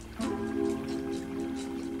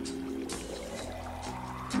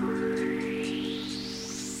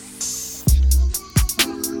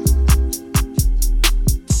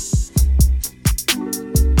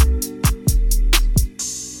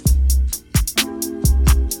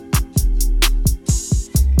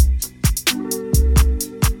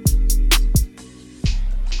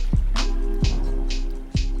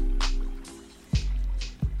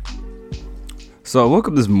So I woke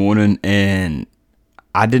up this morning and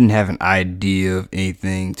I didn't have an idea of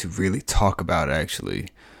anything to really talk about actually.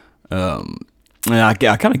 And I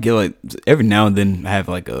kind of get like every now and then I have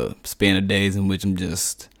like a span of days in which I'm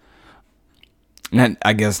just not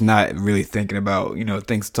really thinking about,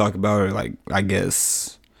 things to talk about, or like, I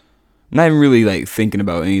guess not even really like thinking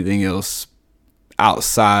about anything else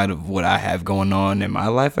outside of what I have going on in my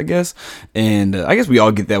life, I guess. And I guess we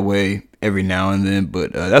all get that way every now and then,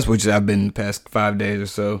 but that's what I've been the past 5 days or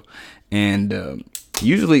so. And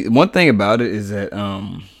usually one thing about it is that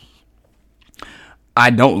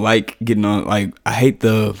I don't like getting on, like, I hate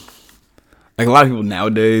a lot of people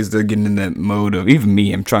nowadays, they're getting in that mode of, even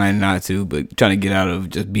me, I'm trying not to, but trying to get out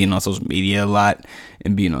of just being on social media a lot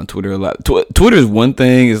and being on Twitter a lot. Twitter is one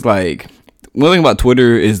thing, is like, one thing about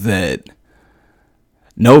Twitter is that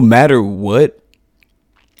no matter what,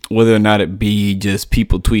 whether or not it be just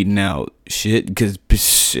people tweeting out shit, because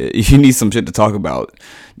if you need some shit to talk about,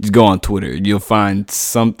 just go on Twitter. You'll find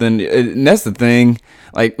something. And that's the thing.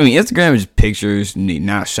 Like, I mean, Instagram is just pictures,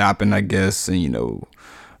 not shopping, I guess, and,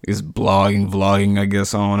 it's vlogging, I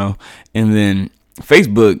guess, I don't know. And then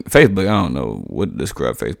Facebook, I don't know what to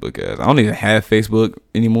describe Facebook as. I don't even have Facebook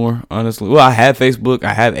anymore, honestly. Well, I have Facebook.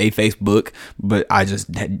 I have a Facebook, but I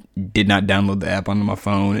just did not download the app onto my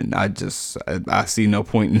phone, and I see no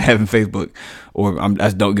point in having Facebook, or I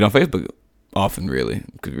just don't get on Facebook often, really.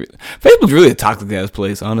 Facebook's really a toxic ass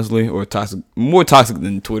place, honestly, or more toxic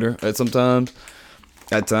than Twitter at times,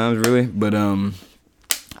 really. But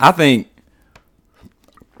I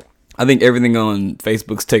think everything on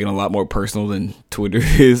Facebook's taken a lot more personal than Twitter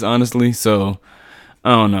is, honestly. So, I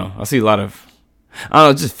don't know. I see a lot of,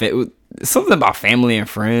 just something about family and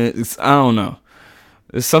friends. I don't know.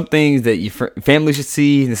 There's some things that your family should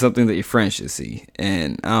see, and there's something that your friends should see.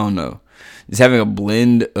 And I don't know. Just having a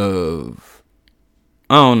blend of,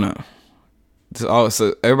 I don't know.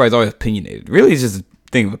 So everybody's always opinionated. Really, it's just a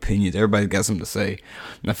thing of opinions. Everybody's got something to say.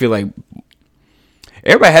 And I feel like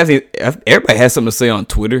everybody has something to say on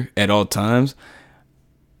Twitter at all times,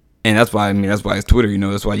 and that's why it's Twitter.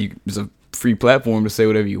 That's why it's a free platform to say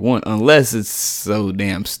whatever you want, unless it's so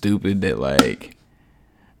damn stupid that, like,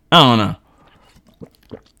 I don't know.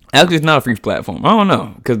 Actually, it's not a free platform. I don't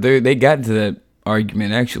know, because they got into that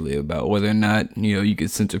argument actually about whether or not you could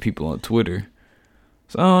censor people on Twitter.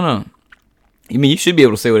 So I don't know. I mean, you should be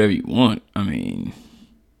able to say whatever you want. I mean,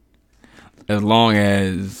 as long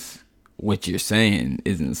as what you're saying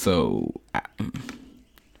isn't so,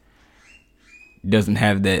 doesn't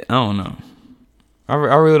have that, I don't know. I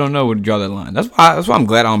really don't know where to draw that line. That's why I'm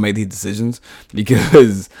glad I don't make these decisions,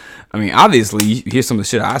 because, I mean, obviously, you hear some of the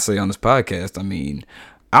shit I say on this podcast. I mean,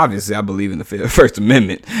 obviously, I believe in the First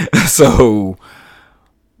Amendment. So,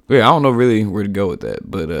 yeah, I don't know really where to go with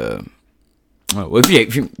that, but, well,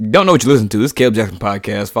 if you don't know what you listen to, this is Caleb Jackson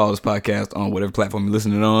Podcast. Follow this podcast on whatever platform you're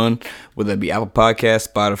listening on, whether that be Apple Podcasts,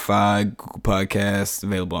 Spotify, Google Podcasts,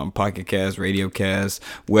 available on Pocket Cast, Radio Cast.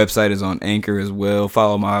 Website is on Anchor as well.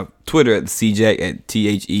 Follow my Twitter at CJack, at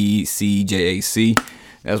THECJAC.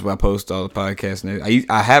 That's where I post all the podcasts. I used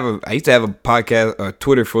to have a podcast, or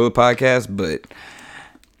Twitter for the podcast, but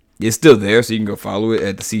it's still there, so you can go follow it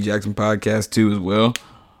at the C Jackson Podcast too as well.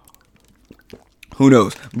 Who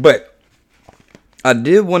knows? But I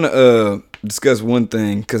did want to discuss one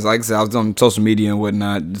thing, because like I said, I was on social media and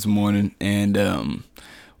whatnot this morning, and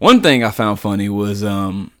one thing I found funny was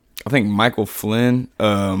I think Michael Flynn,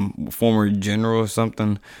 former general or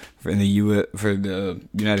something for the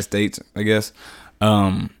United States, I guess.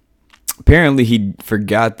 Apparently he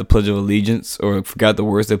forgot the Pledge of Allegiance, or forgot the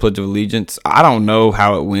words of the Pledge of Allegiance. I don't know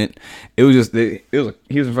how it went. It was just he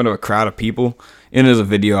was in front of a crowd of people, and there's a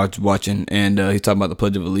video I was watching, and he's talking about the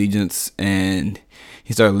Pledge of Allegiance, and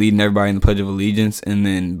he started leading everybody in the Pledge of Allegiance, and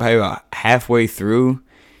then by about halfway through,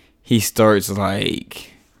 he starts,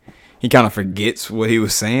 like, he kind of forgets what he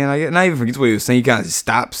was saying. I guess not even forgets what he was saying. He kind of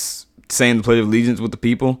stops saying the Pledge of Allegiance with the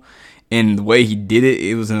people, and the way he did it,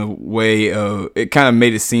 it was in a way of, it kind of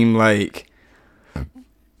made it seem like,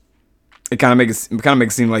 it kind of makes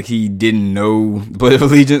it seem like he didn't know the Pledge of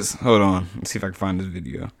Allegiance. Hold on, let's see if I can find this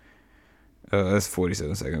video. That's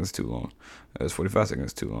 47 seconds. It's too long. That's 45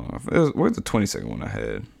 seconds. Too long. Where's the 20-second one I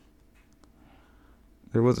had?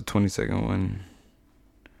 There was a 20-second one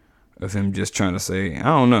of him just trying to say, I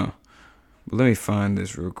don't know. But let me find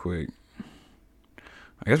this real quick.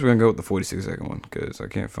 I guess we're going to go with the 46-second one, because I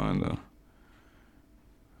can't find the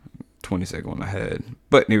 20-second one I had.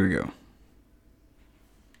 But here we go.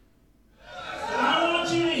 I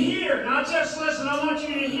want you to hear, not just listen, I want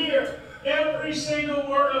you to hear every single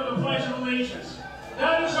word of the Pledge of Allegiance.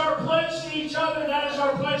 That is our pledge to each other. That is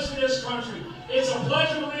our pledge to this country. It's a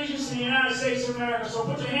pledge of allegiance to the United States of America. So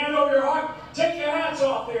put your hand over your heart. Take your hats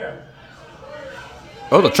off there.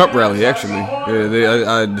 Oh, the Trump rally, actually. Yeah,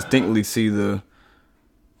 I distinctly see it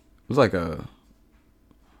was like what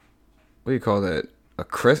do you call that? A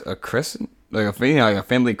crescent? Like a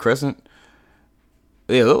family crescent?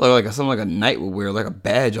 Yeah, it looked like something like a knight would wear, like a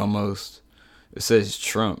badge almost. It says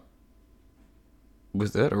Trump.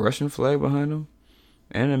 Was that a Russian flag behind him?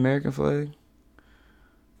 And an American flag?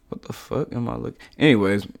 What the fuck am I looking?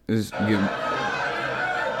 Anyways, Place your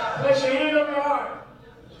hand over your heart.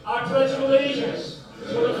 I pledge allegiance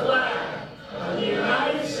to the flag of the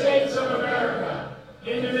United States of America,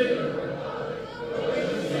 individual,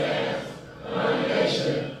 one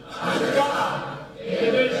nation, under God,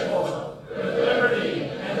 indivisible, with liberty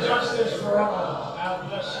and justice for all. God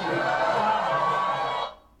bless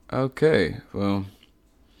you. Okay, well,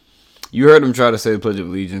 you heard him try to say the Pledge of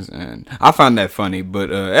Allegiance, and I find that funny.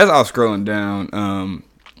 But as I was scrolling down,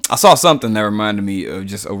 I saw something that reminded me of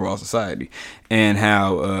just overall society and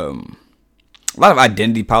how a lot of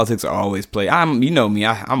identity politics are always played. You know me,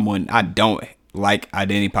 I'm one. I don't like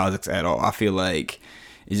identity politics at all. I feel like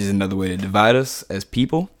it's just another way to divide us as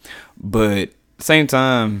people. But at the same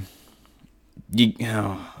time,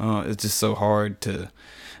 it's just so hard to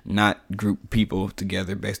not group people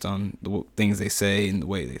together based on the things they say and the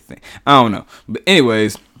way they think. I don't know. But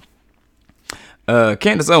anyways,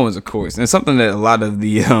 Candace Owens, of course, and it's something that a lot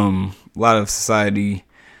of society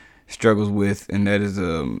struggles with, and that is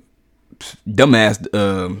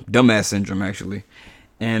dumbass syndrome, actually.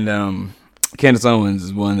 And Candace Owens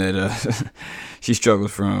is one that she struggles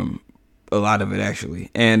from a lot of it, actually.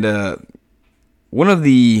 And one of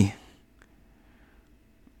the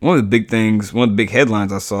big things, one of the big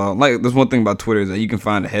headlines I saw, like there's one thing about Twitter is that you can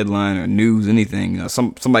find a headline or news, anything. You know,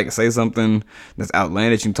 somebody can say something that's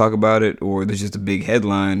outlandish, you can talk about it, or there's just a big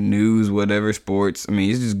headline, news, whatever, sports. I mean,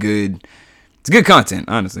 it's just good. It's good content,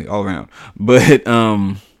 honestly, all around. But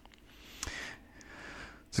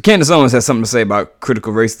so Candace Owens has something to say about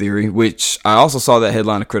critical race theory, which I also saw that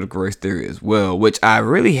headline of critical race theory as well, which I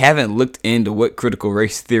really haven't looked into what critical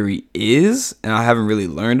race theory is, and I haven't really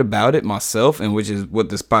learned about it myself, and which is what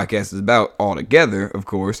this podcast is about altogether, of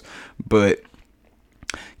course. But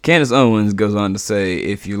Candace Owens goes on to say,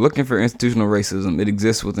 if you're looking for institutional racism, it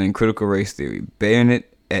exists within critical race theory. Banning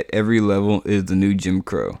it at every level is the new Jim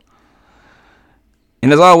Crow.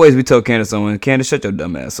 And as always, we tell Candace Owens, Candace, shut your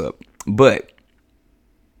dumb ass up. But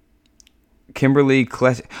Kimberly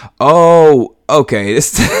Clash. Oh, okay.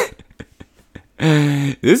 This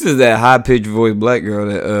is that high pitched voice black girl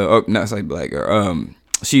that not say black girl.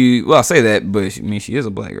 I say that, but she is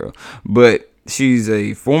a black girl. But she's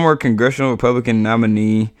a former congressional Republican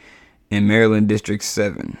nominee in Maryland District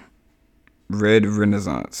 7, Red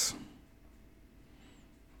Renaissance.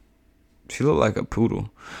 She looked like a poodle.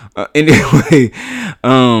 Anyway,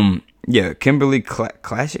 yeah, Kimberly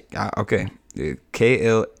Classic. Okay,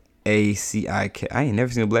 KLACIK. I ain't never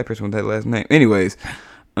seen a black person with that last name. Anyways,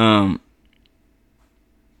 yeah,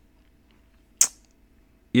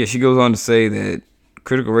 she goes on to say that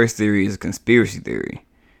critical race theory is a conspiracy theory.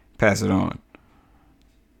 Pass it on.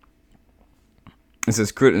 It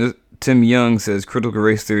says Tim Young says critical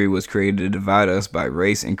race theory was created to divide us by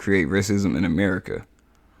race and create racism in America.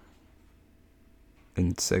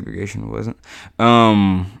 And segregation wasn't.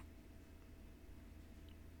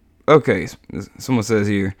 Okay, someone says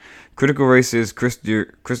here, critical racist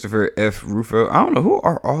Christopher F. Rufo. I don't know, who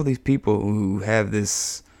are all these people who have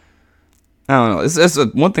this? I don't know. It's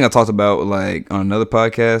one thing I talked about like on another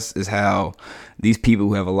podcast is how these people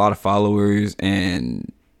who have a lot of followers and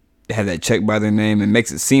have that check by their name, it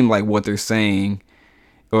makes it seem like what they're saying,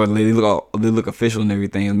 or they look official and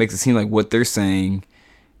everything. It makes it seem like what they're saying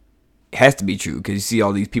has to be true, because you see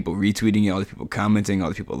all these people retweeting it, all these people commenting, all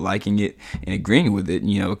these people liking it and agreeing with it.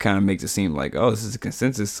 You know, it kind of makes it seem like, oh, this is a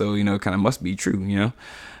consensus, so you know, it kind of must be true. You know,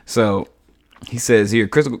 so he says here,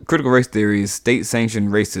 critical race theory is state-sanctioned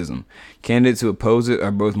racism. Candidates who oppose it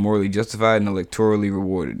are both morally justified and electorally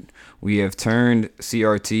rewarded. We have turned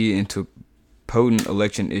CRT into a potent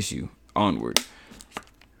election issue. Onward.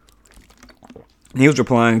 He was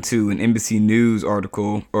replying to an NBC News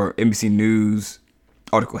article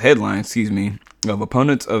headline, of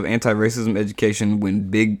opponents of anti-racism education win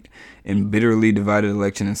big and bitterly divided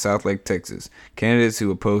election in Southlake, Texas. Candidates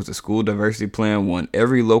who opposed the school diversity plan won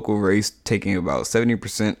every local race, taking about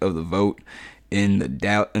 70% of the vote in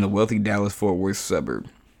the wealthy Dallas-Fort Worth suburb.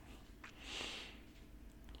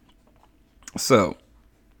 So,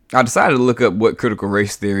 I decided to look up what critical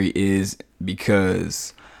race theory is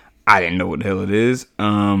because I didn't know what the hell it is.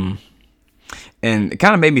 And it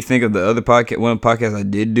kind of made me think of the other podcast, one of the podcasts I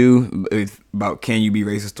did do about can you be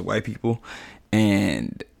racist to white people?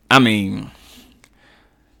 And I mean,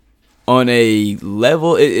 on a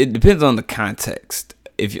level, it depends on the context.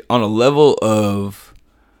 If you're on a level of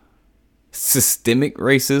systemic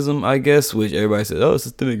racism, I guess, which everybody says, oh,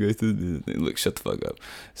 systemic racism. Look, shut the fuck up.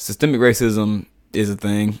 Systemic racism is a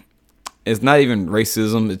thing. It's not even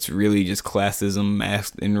racism. It's really just classism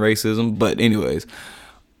masked in racism. But anyways,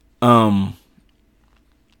 can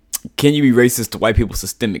you be racist to white people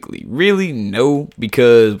systemically? Really? No,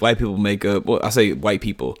 because white people make up, well, I say white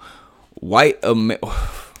people.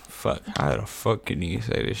 Fuck, how the fuck can you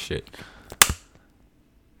say this shit?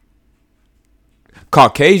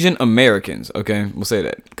 Caucasian Americans, okay? We'll say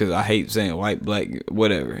that, because I hate saying white, black,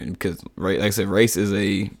 whatever. Because, right, like I said, race is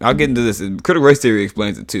I'll get into this. Critical race theory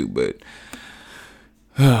explains it too, but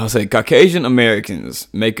I'll say Caucasian Americans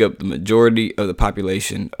make up the majority of the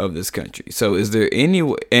population of this country. So is there any,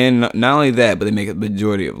 and not only that, but they make up the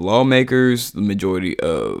majority of lawmakers, the majority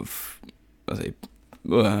of, they're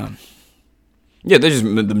just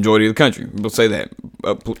the majority of the country. We'll say that,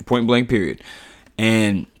 point blank period.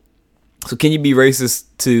 And so can you be racist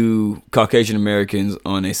to Caucasian Americans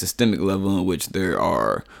on a systemic level in which there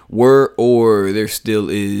still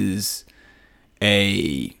is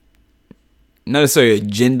a, not necessarily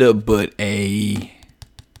agenda, but a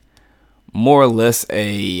more or less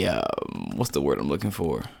a what's the word I'm looking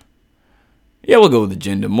for? Yeah, we'll go with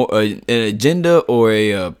agenda. More an agenda or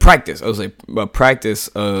a practice. I would say a practice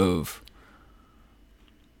of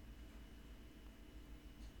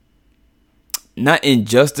not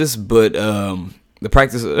injustice, but the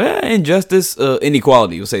practice of injustice,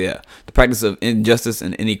 inequality. We'll say the practice of injustice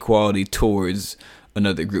and inequality towards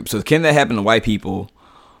another group. So can that happen to white people?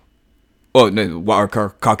 Or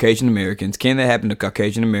Caucasian Americans? Can that happen to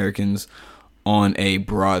Caucasian Americans on a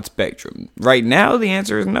broad spectrum? Right now, the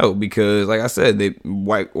answer is no, because, like I said,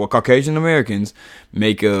 Caucasian Americans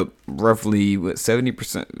make up roughly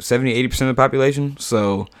 70%, 80% of the population.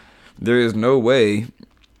 So there is no way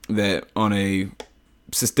that on a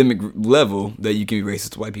systemic level that you can be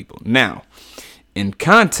racist to white people. Now, in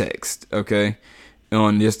context, okay,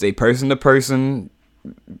 on just a person-to-person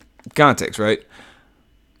context, right?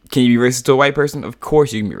 Can you be racist to a white person? Of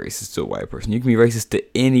course you can be racist to a white person. You can be racist to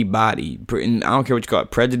anybody. And I don't care what you call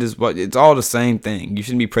it, prejudice, but it's all the same thing. You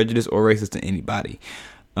shouldn't be prejudiced or racist to anybody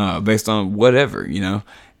based on whatever, you know.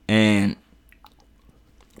 And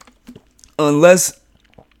unless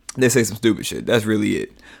they say some stupid shit, that's really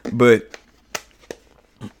it. But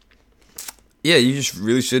yeah, you just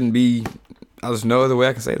really shouldn't be. There's no other way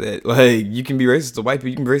I can say that. Like, you can be racist to white people,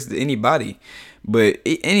 you can be racist to anybody. But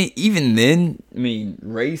even then, I mean,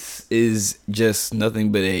 race is just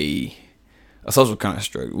nothing but a social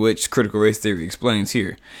construct, which critical race theory explains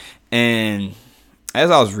here. And as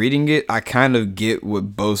I was reading it, I kind of get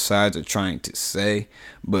what both sides are trying to say.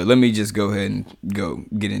 But let me just go ahead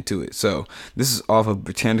and get into it. So this is off of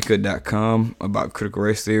Britannica.com about critical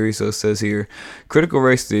race theory. So it says here, critical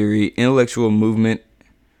race theory, intellectual movement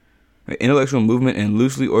and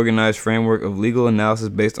loosely organized framework of legal analysis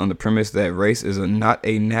based on the premise that race is not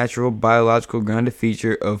a natural biological grounded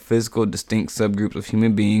feature of physical distinct subgroups of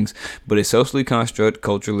human beings, but a socially constructed,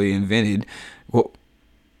 culturally invented,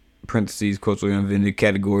 culturally invented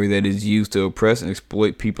category that is used to oppress and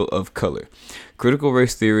exploit people of color. Critical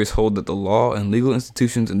race theorists hold that the law and legal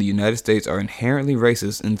institutions in the United States are inherently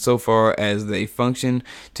racist insofar as they function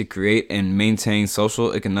to create and maintain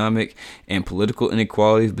social, economic, and political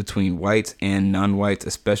inequalities between whites and non-whites,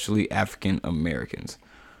 especially African Americans.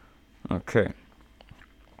 Okay.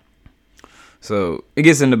 So it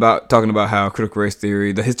gets into talking about how critical race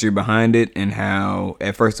theory, the history behind it, and how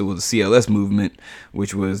at first it was the CLS movement,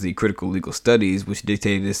 which was the critical legal studies, which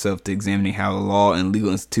dictated itself to examining how the law and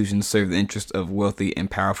legal institutions serve the interests of wealthy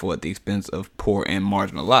and powerful at the expense of poor and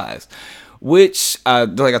marginalized. Which,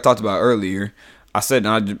 like I talked about earlier, I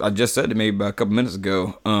just said it maybe about a couple minutes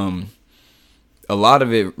ago. A lot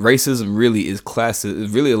of it, racism really is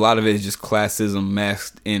classism. Really, a lot of it is just classism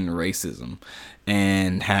masked in racism,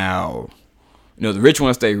 and how, you know, the rich want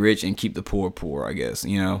to stay rich and keep the poor, I guess,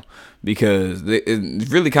 you know, because it's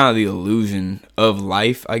really kind of the illusion of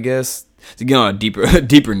life, I guess. To get on a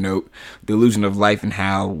deeper note, the illusion of life and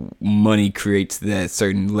how money creates that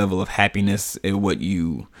certain level of happiness, and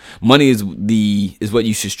money is what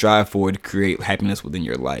you should strive for to create happiness within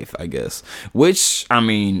your life, I guess. Which, I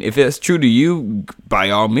mean, if it's true to you,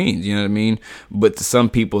 by all means, you know what I mean. But to some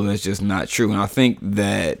people, that's just not true, and I think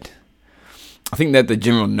that the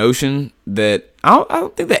general notion that I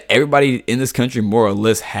don't think that everybody in this country more or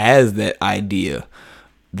less has that idea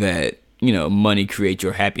that, you know, money creates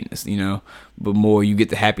your happiness, you know, but more you get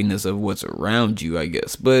the happiness of what's around you, I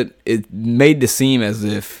guess. But it made it seem as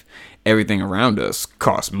if everything around us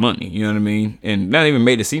costs money, you know what I mean? And not even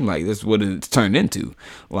made it seem like that's what it's turned into.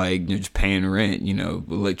 Like, you're just paying rent,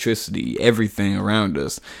 electricity, everything around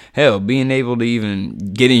us. Hell, being able to even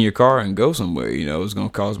get in your car and go somewhere, is going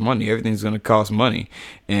to cost money. Everything's going to cost money.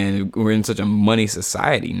 And we're in such a money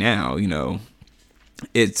society now,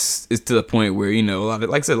 it's to the point where, a lot of,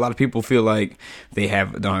 like I said, a lot of people feel like they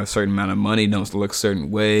don't have a certain amount of money, don't look a certain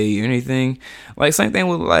way or anything. Like, same thing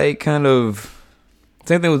with like I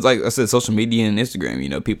said, social media and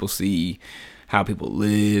Instagram. People see how people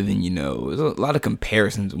live, and there's a lot of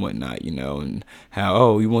comparisons and whatnot. And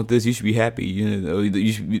how, you want this, you should be happy.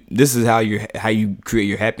 This is how you create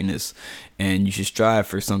your happiness, and you should strive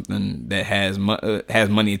for something that has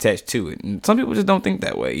money attached to it. And some people just don't think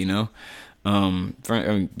that way.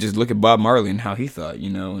 Just look at Bob Marley and how he thought,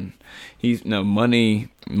 and he's money.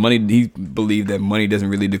 He believed that money doesn't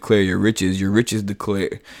really declare your riches. Your riches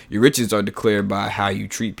are declared by how you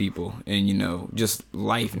treat people, and just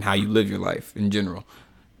life and how you live your life in general.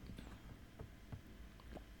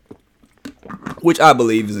 Which I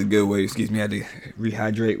believe is a good way. Excuse me, I had to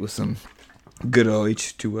rehydrate with some good old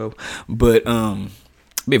H2O. But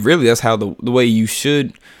really, that's how the way you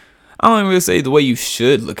should. I don't really say the way you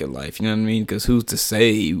should look at life, you know what I mean? Because who's to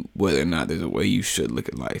say whether or not there's a way you should look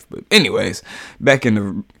at life? But anyways, back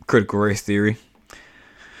into critical race theory,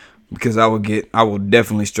 because I will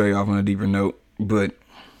definitely stray off on a deeper note. But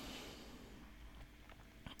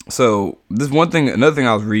so another thing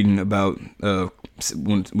I was reading about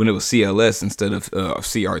when it was CLS instead of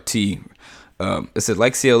CRT. It said,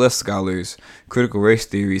 like CLS scholars, critical race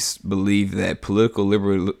theories believe that political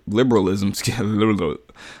liberalism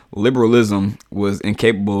was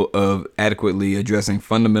incapable of adequately addressing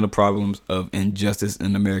fundamental problems of injustice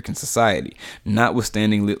in American society,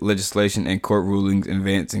 notwithstanding legislation and court rulings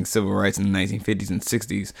advancing civil rights in the 1950s and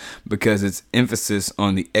 60s, because its emphasis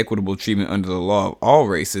on the equitable treatment under the law of all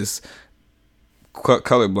races,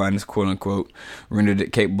 colorblindness, quote unquote, rendered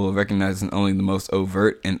it capable of recognizing only the most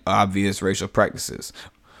overt and obvious racial practices,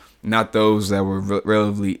 not those that were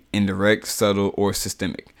relatively indirect, subtle, or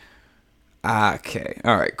systemic. Okay,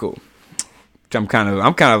 all right, cool. I'm kind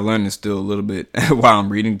of learning still a little bit while I'm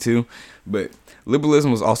reading too, but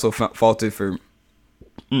liberalism was also faulted for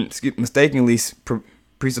mistakenly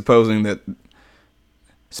presupposing the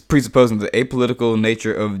apolitical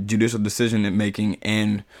nature of judicial decision making,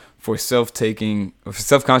 and for self-consciously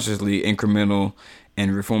incremental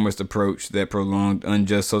and reformist approach that prolonged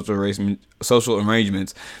unjust social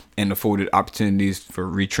arrangements and afforded opportunities for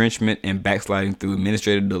retrenchment and backsliding through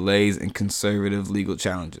administrative delays and conservative legal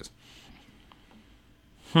challenges.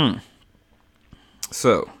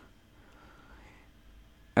 So,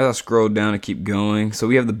 as I scroll down and keep going, so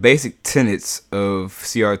we have the basic tenets of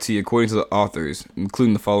CRT according to the authors,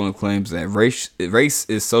 including the following claims: that race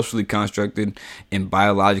is socially constructed and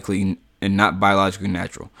not biologically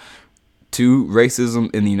natural. 2, racism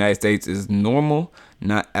in the United States is normal,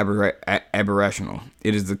 not aberrational.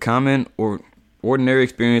 It is the common or ordinary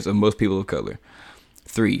experience of most people of color.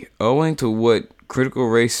 3, owing to what critical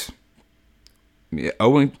race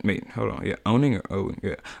Owing to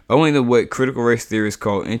what critical race theorists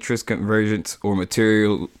call interest convergence or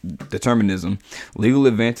material determinism, legal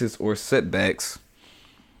advances or setbacks.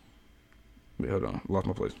 Lost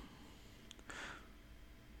my place.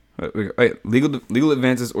 Legal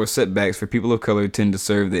advances or setbacks for people of color tend to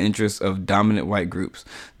serve the interests of dominant white groups.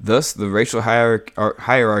 Thus, the racial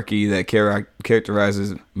hierarchy that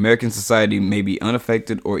characterizes American society may be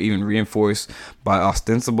unaffected or even reinforced by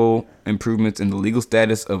ostensible improvements in the legal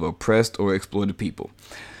status of oppressed or exploited people.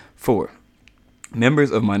 4.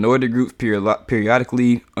 Members of minority groups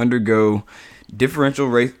periodically undergo differential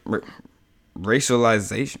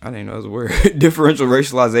racialization. I didn't know that was a word. Differential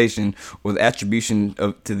racialization with attribution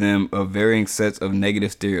to them of varying sets of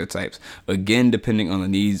negative stereotypes, again depending on the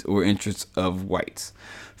needs or interests of whites.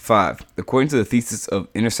 5. According to the thesis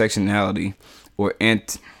of intersectionality or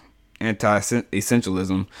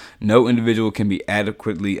anti-essentialism, no individual can be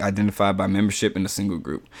adequately identified by membership in a single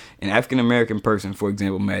group. An African American person, for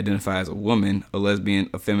example, may identify as a woman, a lesbian,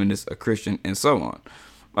 a feminist, a Christian, and so on.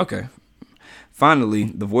 Okay. Finally,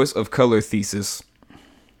 the voice of color thesis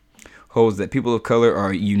holds that people of color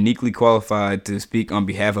are uniquely qualified to speak on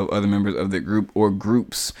behalf of other members of their group or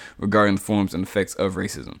groups regarding the forms and effects of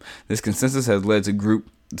racism. This consensus has led to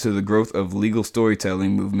the growth of legal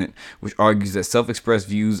storytelling movement, which argues that self-expressed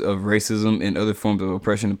views of racism and other forms of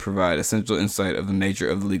oppression provide essential insight of the nature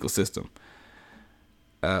of the legal system.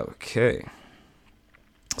 Okay.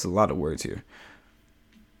 That's a lot of words here.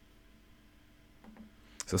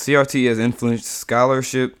 So CRT has influenced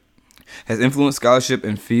scholarship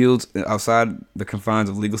in fields outside the confines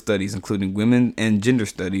of legal studies, including women and gender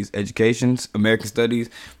studies, education, American studies,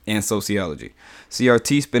 and sociology.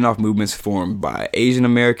 CRT spin-off movements formed by Asian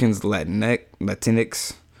Americans,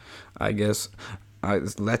 Latinx, I guess,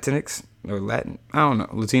 Latinx or Latin, I don't know,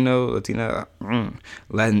 Latina,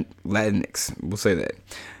 Latinx, we'll say that.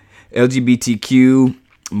 LGBTQ,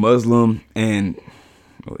 Muslim, and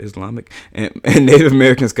Islamic, and Native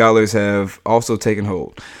American scholars have also taken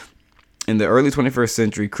hold. In the early 21st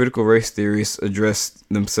century, critical race theorists addressed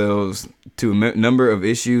themselves to a number of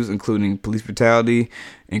issues, including police brutality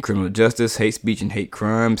and criminal justice, hate speech and hate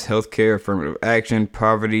crimes, healthcare, affirmative action,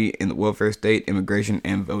 poverty in the welfare state, immigration,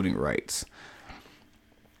 and voting rights.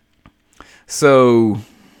 So,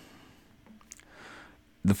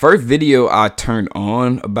 the first video I turned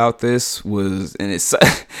on about this was, and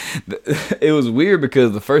it was weird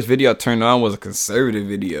because the first video I turned on was a conservative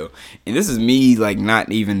video, and this is me like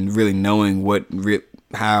not even really knowing what the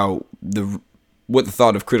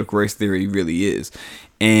thought of critical race theory really is,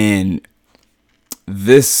 and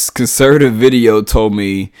this conservative video told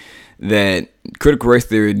me that critical race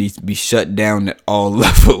theory needs to be shut down at all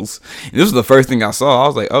levels. And this was the first thing I saw. I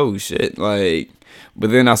was like, oh shit, like. But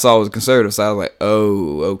then I saw it was conservative, so I was like,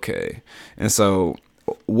 oh, okay. And so,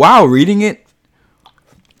 while reading it,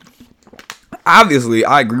 obviously,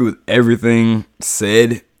 I agree with everything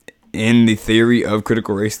said in the theory of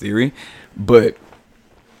critical race theory. But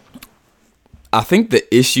I think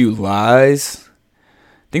the issue lies...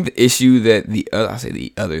 I think the issue that the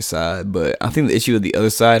other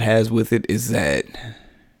side has with it is that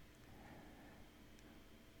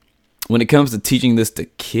when it comes to teaching this to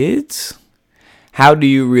kids... How do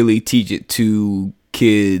you really teach it to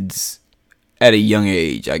kids at a young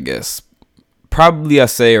age, I guess? Probably I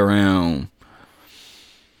say around,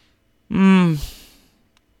 I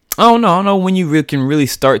don't know when you can really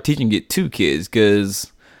start teaching it to kids.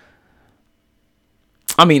 Because,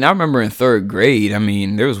 I remember in 3rd grade,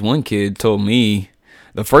 there was one kid told me,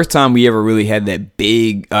 the first time we ever really had that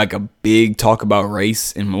big talk about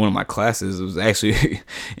race in one of my classes, it was actually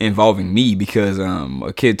involving me because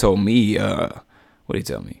a kid told me, what did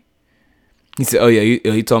he tell me? He said, oh yeah,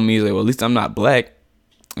 he told me, he's like, well, at least I'm not black.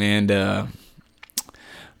 And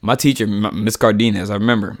my teacher, Miss Cardenas, I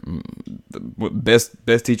remember, the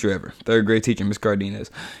best teacher ever, 3rd grade teacher, Miss Cardenas.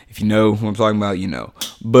 If you know who I'm talking about, you know.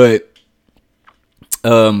 But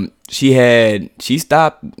she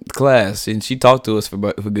stopped class and she talked to us for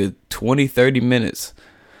a good 20-30 minutes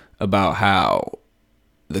about how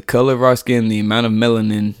the color of our skin, the amount of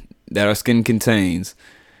melanin that our skin contains,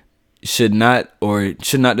 should not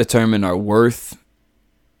determine our worth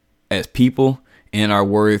as people and our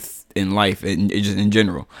worth in life and just in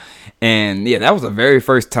general. And yeah, that was the very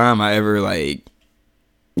first time I ever had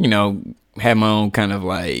my own kind of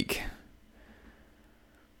rate.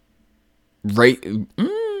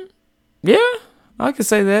 Yeah, I could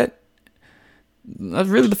say that. That's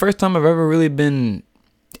really the first time I've ever really been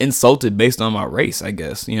insulted based on my race, I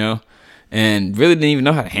guess, and really didn't even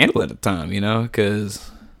know how to handle it at the time, because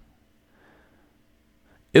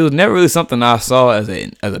it was never really something I saw as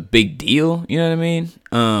a big deal. You know what I mean?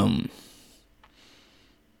 I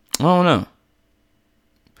don't know.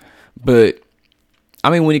 But,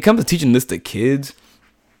 when it comes to teaching this to kids,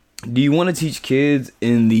 do you want to teach kids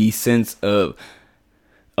in the sense of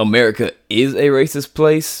America is a racist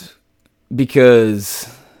place? Because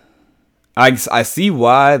I see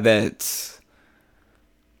why that's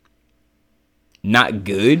not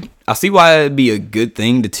good. I see why it'd be a good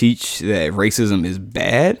thing to teach that racism is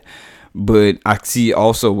bad, but I see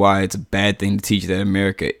also why it's a bad thing to teach that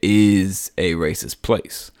America is a racist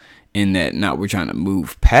place. In that we're trying to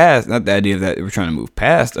move past, not the idea that we're trying to move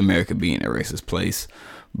past America being a racist place,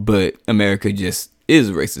 but America just is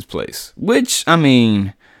a racist place. Which,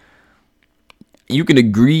 you can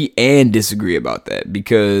agree and disagree about that,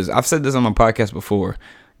 because I've said this on my podcast before.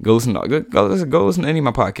 Go listen to any of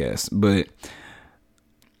my podcasts, but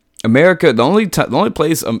America, the only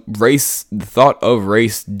place the thought of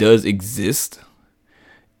race does exist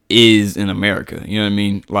is in America. You know what I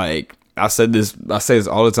mean? I say this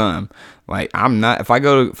all the time. If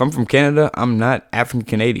I'm from Canada, I'm not African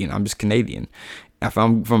Canadian. I'm just Canadian. If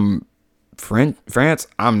I'm from France,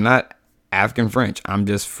 I'm not African French. I'm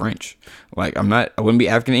just French. I wouldn't be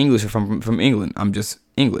African English if I'm from England. I'm just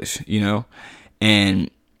English,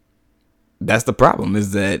 and that's the problem,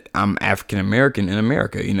 is that I'm African American in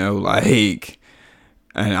America, and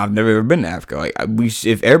I've never ever been to Africa.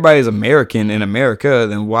 If everybody's American in America,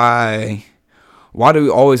 then why do we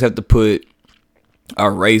always have to put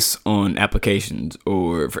our race on applications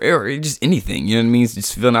or just anything, you know what I mean? It's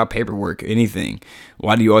just filling out paperwork, anything.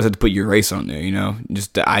 Why do you always have to put your race on there, you know?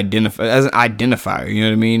 Just to identify, as an identifier, you know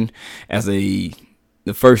what I mean? As the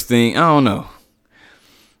first thing, I don't know.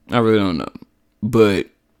 I really don't know. But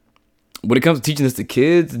when it comes to teaching this to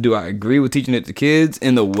kids, do I agree with teaching it to kids?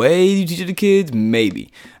 In the way you teach it to kids,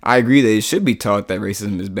 maybe. I agree that it should be taught that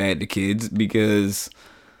racism is bad to kids because,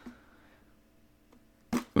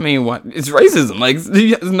 I mean, what? It's racism. Like,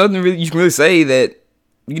 there's nothing really you can really say that.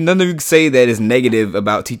 Nothing you can say that is negative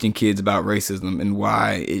about teaching kids about racism and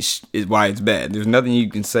why it's bad. There's nothing you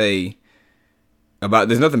can say about.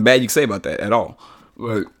 There's nothing bad you can say about that at all.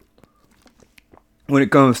 But when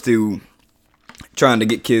it comes to trying to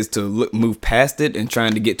get kids to move past it and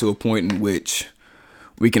trying to get to a point in which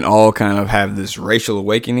we can all kind of have this racial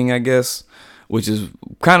awakening, I guess, which is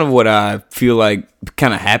kind of what I feel like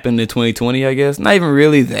kind of happened in 2020, I guess. Not even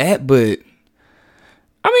really that, but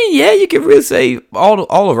I mean, yeah, you could really say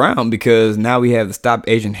all around, because now we have the Stop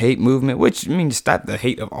Asian Hate movement, which, I mean, stop the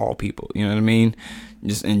hate of all people, you know what I mean?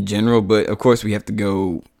 Just in general, but of course we have to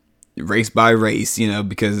go race by race, you know,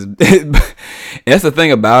 because that's the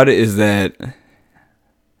thing about it, is that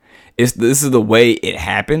this is the way it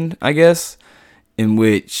happened, I guess, in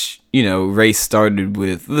which, you know, race started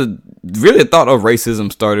with the thought of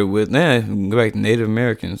racism started with, go back to Native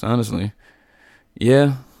Americans, honestly.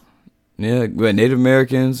 Yeah, but Native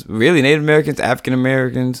Americans, African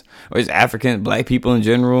Americans, or just African, black people in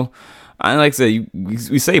general. I like to say,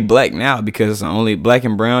 we say black now because it's only black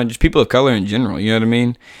and brown, just people of color in general, you know what I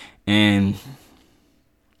mean? And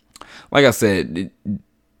like I said,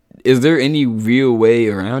 is there any real way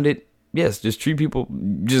around it? Yes, just treat people,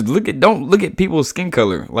 don't look at people's skin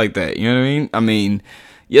color like that, you know what I mean? I mean,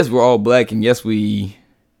 yes, we're all black, and yes,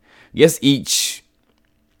 each,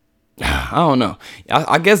 I don't know,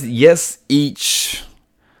 I guess, yes, each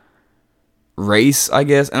race, I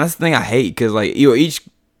guess, and that's the thing I hate, because, like, you know, each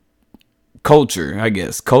culture,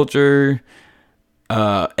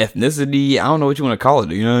 ethnicity, I don't know what you want to call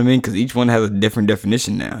it, you know what I mean? Because each one has a different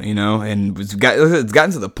definition now, you know, and it's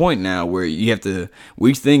gotten to the point now where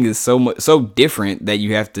each thing is so different that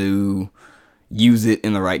you have to use it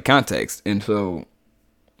in the right context. And so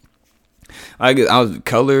I guess I was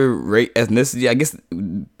color, race, ethnicity. I guess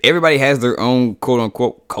everybody has their own quote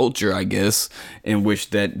unquote culture, I guess, in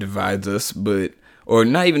which that divides us, or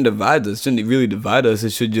not even divides us. Shouldn't really divide us.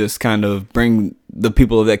 It should just kind of bring the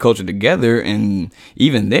people of that culture together. And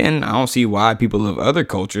even then, I don't see why people of other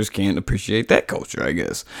cultures can't appreciate that culture, I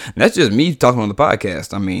guess. And that's just me talking on the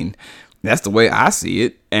podcast. I mean, that's the way I see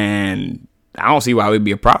it. And I don't see why it would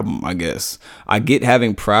be a problem, I guess. I get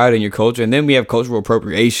having pride in your culture, and then we have cultural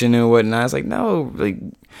appropriation and whatnot. It's like, no, like,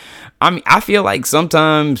 I mean, I feel like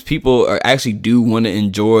sometimes people actually do want to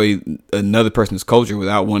enjoy another person's culture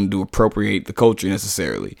without wanting to appropriate the culture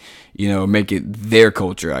necessarily. You know, make it their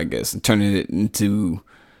culture, I guess, and turning it into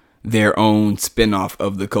their own spin-off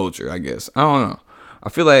of the culture, I guess. I don't know. I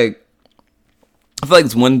feel like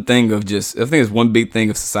it's one thing of just, I think it's one big thing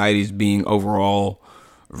of societies being overall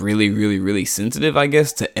really, really, really sensitive, I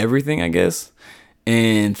guess, to everything, I guess.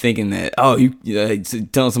 And thinking that,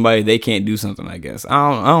 telling somebody they can't do something, I guess.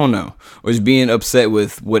 I don't know. Or just being upset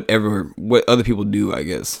with what other people do, I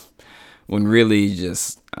guess. When really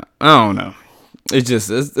just, I don't know. It's just,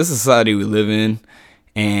 this society we live in.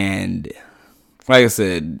 And like I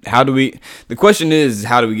said, the question is,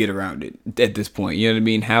 how do we get around it at this point? You know what I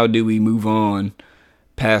mean? How do we move on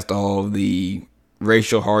past all the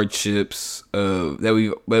racial hardships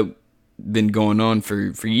that we've been going on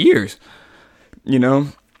for years? You know,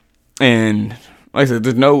 and like I said,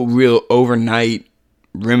 there's no real overnight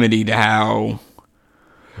remedy to how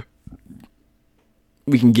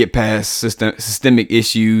we can get past systemic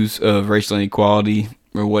issues of racial inequality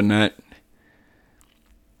or whatnot.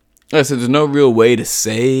 Like I said, there's no real way to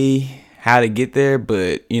say how to get there,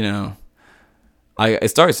 but you know, it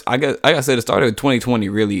started in 2020.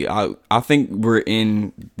 Really, I think we're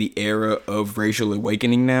in the era of racial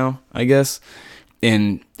awakening now, I guess.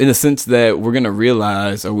 And in the sense that we're going to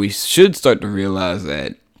realize, or we should start to realize,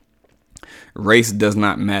 that race does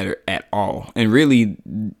not matter at all. And really,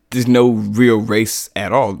 there's no real race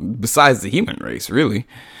at all besides the human race, really.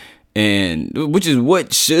 And which is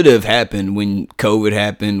what should have happened when COVID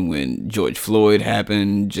happened, when George Floyd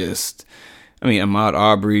happened, Ahmaud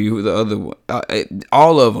Arbery, who the other one,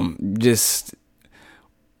 all of them, just,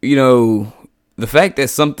 you know, the fact that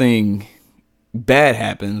something bad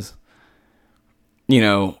happens, you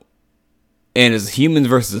know, and it's humans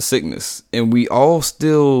versus a sickness, and we all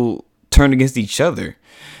still turn against each other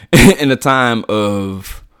in a time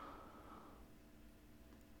of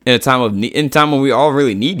in a time of in a time when we all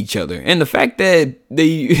really need each other. And the fact that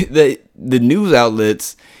the news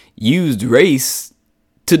outlets used race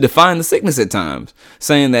to define the sickness at times,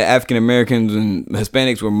 saying that African Americans and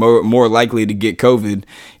Hispanics were more likely to get COVID,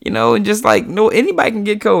 and just like, no, anybody can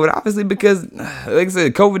get COVID, obviously, because like I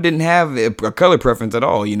said, COVID didn't have a color preference at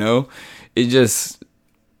all. It just,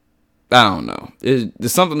 I don't know.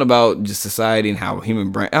 There's something about just society and how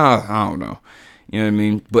human brain, I don't know. You know what I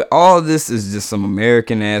mean? But all this is just some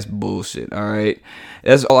American ass bullshit. All right.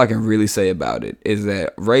 That's all I can really say about it, is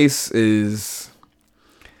that race is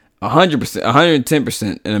 100%,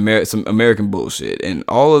 110% some American bullshit. And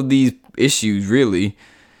all of these issues really,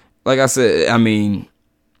 like I said, I mean,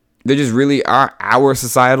 they're just really our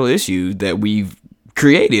societal issues that we've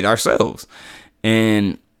created ourselves.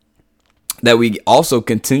 And that we also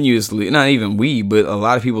continuously, not even we, but a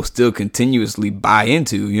lot of people still continuously buy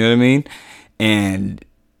into, you know what I mean? And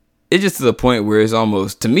it's just to the point where it's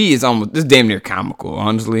almost, to me, it's damn near comical,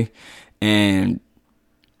 honestly. And,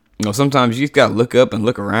 sometimes you just gotta look up and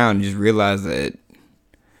look around and just realize that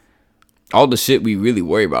all the shit we really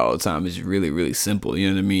worry about all the time is really, really simple, you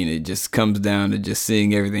know what I mean? It just comes down to just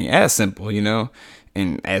seeing everything as simple,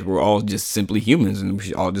 and as we're all just simply humans, and we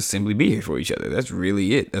should all just simply be here for each other. That's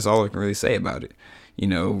really it. That's all I can really say about it.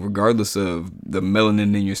 Regardless of the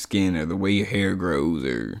melanin in your skin or the way your hair grows,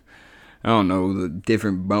 or I don't know, the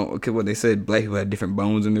different bone. Okay, what they said, black people have different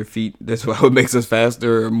bones in their feet. That's what makes us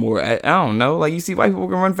faster or more. I don't know. Like, you see white people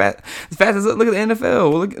can run fast as look at the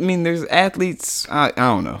NFL. Look, I mean, there's athletes. I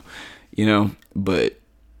don't know, but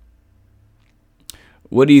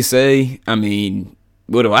what do you say? I mean,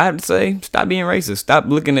 what do I have to say? Stop being racist. Stop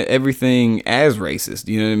looking at everything as racist.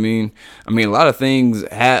 You know what I mean? I mean, a lot of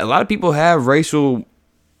people have racial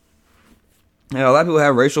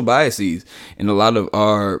biases, and a lot of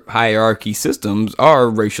our hierarchy systems are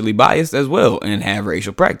racially biased as well and have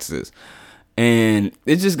racial practices. And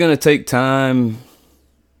it's just going to take time.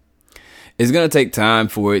 It's going to take time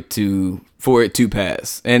for it to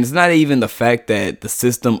pass. And it's not even the fact that the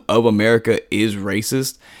system of America is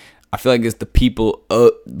racist. I feel like it's the people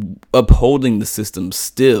upholding the system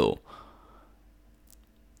still.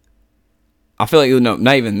 I feel like,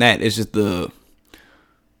 not even that. It's just the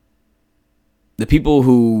people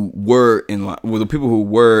who were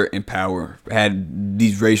in power had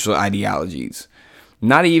these racial ideologies.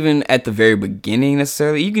 Not even at the very beginning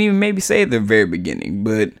necessarily. You can even maybe say at the very beginning,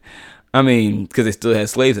 but I mean, because they still had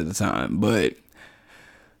slaves at the time. But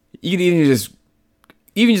you can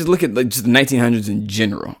even just look at just the 1900s in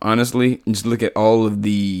general, honestly, and just look at all of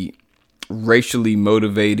the racially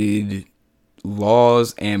motivated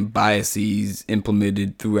laws and biases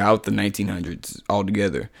implemented throughout the 1900s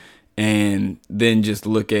altogether. And then just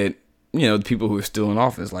look at, the people who are still in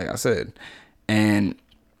office, like I said. And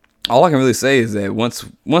all I can really say is that once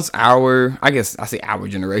our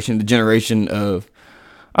generation, the generation of,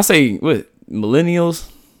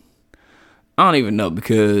 millennials? I don't even know,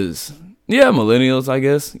 because, millennials, I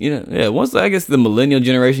guess. Once, I guess, the millennial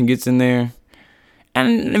generation gets in there,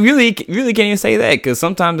 and really can't even say that, because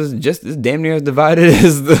sometimes it's just as damn near as divided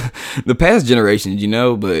as the past generations,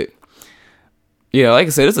 but... Yeah, like I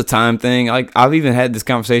said, it's a time thing. Like, I've even had this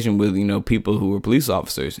conversation with, people who were police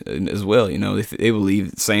officers as well. They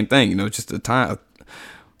believe the same thing. Just the time.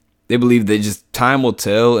 They believe that just time will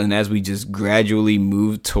tell, and as we just gradually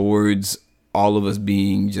move towards all of us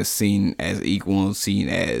being just seen as equal, seen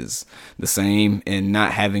as the same, and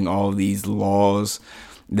not having all of these laws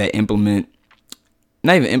that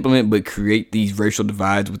not even implement, but create these racial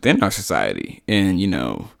divides within our society, and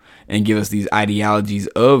and give us these ideologies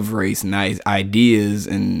of race and these ideas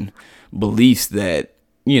and beliefs that,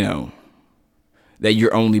 that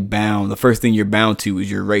you're only bound. The first thing you're bound to is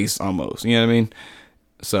your race almost. You know what I mean?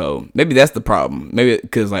 So maybe that's the problem. Maybe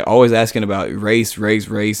because always asking about race,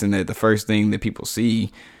 and that the first thing that people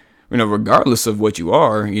see, regardless of what you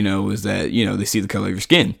are, is that, they see the color of your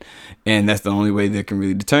skin. And that's the only way they can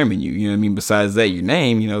really determine you. You know what I mean? Besides that, your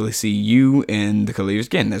name, they see you and the color of your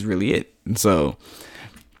skin. That's really it. And so...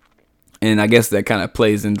 And I guess that kind of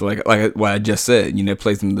plays into like what I just said,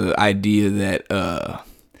 plays into the idea that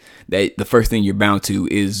that the first thing you're bound to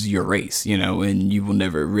is your race, and you will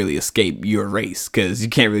never really escape your race because you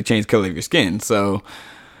can't really change the color of your skin. So,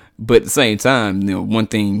 but at the same time, one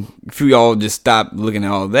thing, if we all just stop looking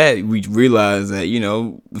at all that, we realize that,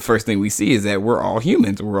 the first thing we see is that we're all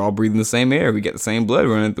humans. We're all breathing the same air. We got the same blood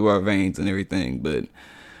running through our veins and everything. But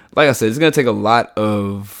like I said, it's going to take a lot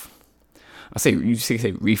of, you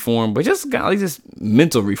say reform, but just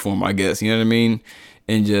mental reform, I guess. You know what I mean?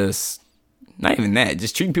 And just not even that,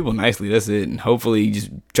 just treating people nicely. That's it. And hopefully,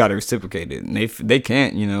 just try to reciprocate it. And they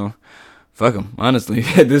can't, fuck them, honestly,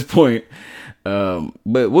 at this point. But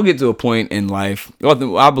we'll get to a point in life.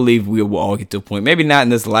 I believe we will all get to a point. Maybe not in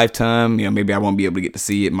this lifetime. Maybe I won't be able to get to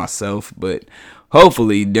see it myself, but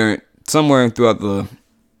hopefully somewhere throughout the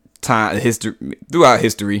throughout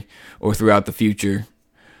history or throughout the future,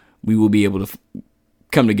 we will be able to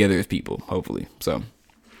come together as people, hopefully. So,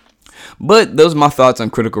 but those are my thoughts on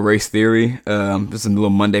critical race theory. This is a little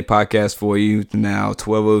Monday podcast for you. Now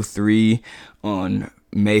 12:03 on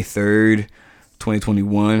May 3rd,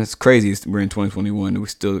 2021. It's crazy. We're in 2021 and we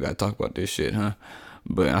still got to talk about this shit, huh?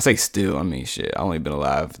 But I say still, I mean shit. I've only been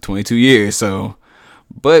alive for 22 years, so.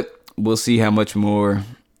 But we'll see how much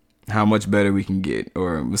better we can get,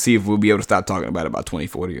 or we'll see if we'll be able to stop talking about it by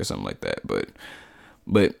 2040 or something like that.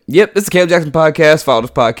 But yep, this is the Caleb Jackson Podcast. Follow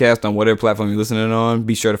this podcast on whatever platform you're listening on.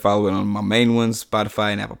 Be sure to follow it on my main ones,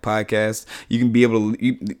 Spotify and Apple Podcasts. You're able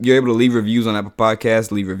to leave reviews on Apple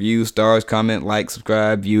Podcasts, leave reviews, stars, comment, like,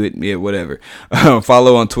 subscribe, view it, yeah, whatever.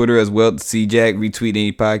 Follow on Twitter as well, CJack, retweet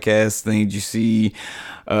any podcast things you see.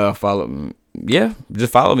 Just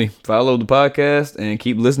follow me. Follow the podcast and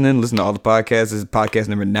keep listening. Listen to all the podcasts. This is podcast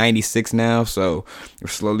number 96 now, so we're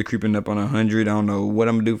slowly creeping up on 100. I don't know what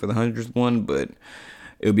I'm going to do for the 100th one, but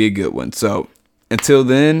it'll be a good one. So until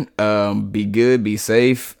then, be good, be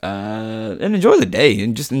safe, and enjoy the day.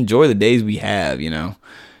 And just enjoy the days we have,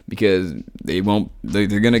 because they're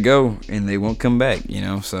going to go and they won't come back,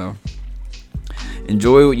 So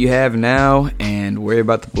enjoy what you have now and worry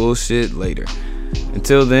about the bullshit later.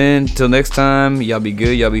 Until then, till next time, y'all be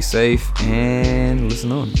good, y'all be safe, and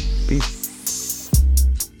listen on. Peace.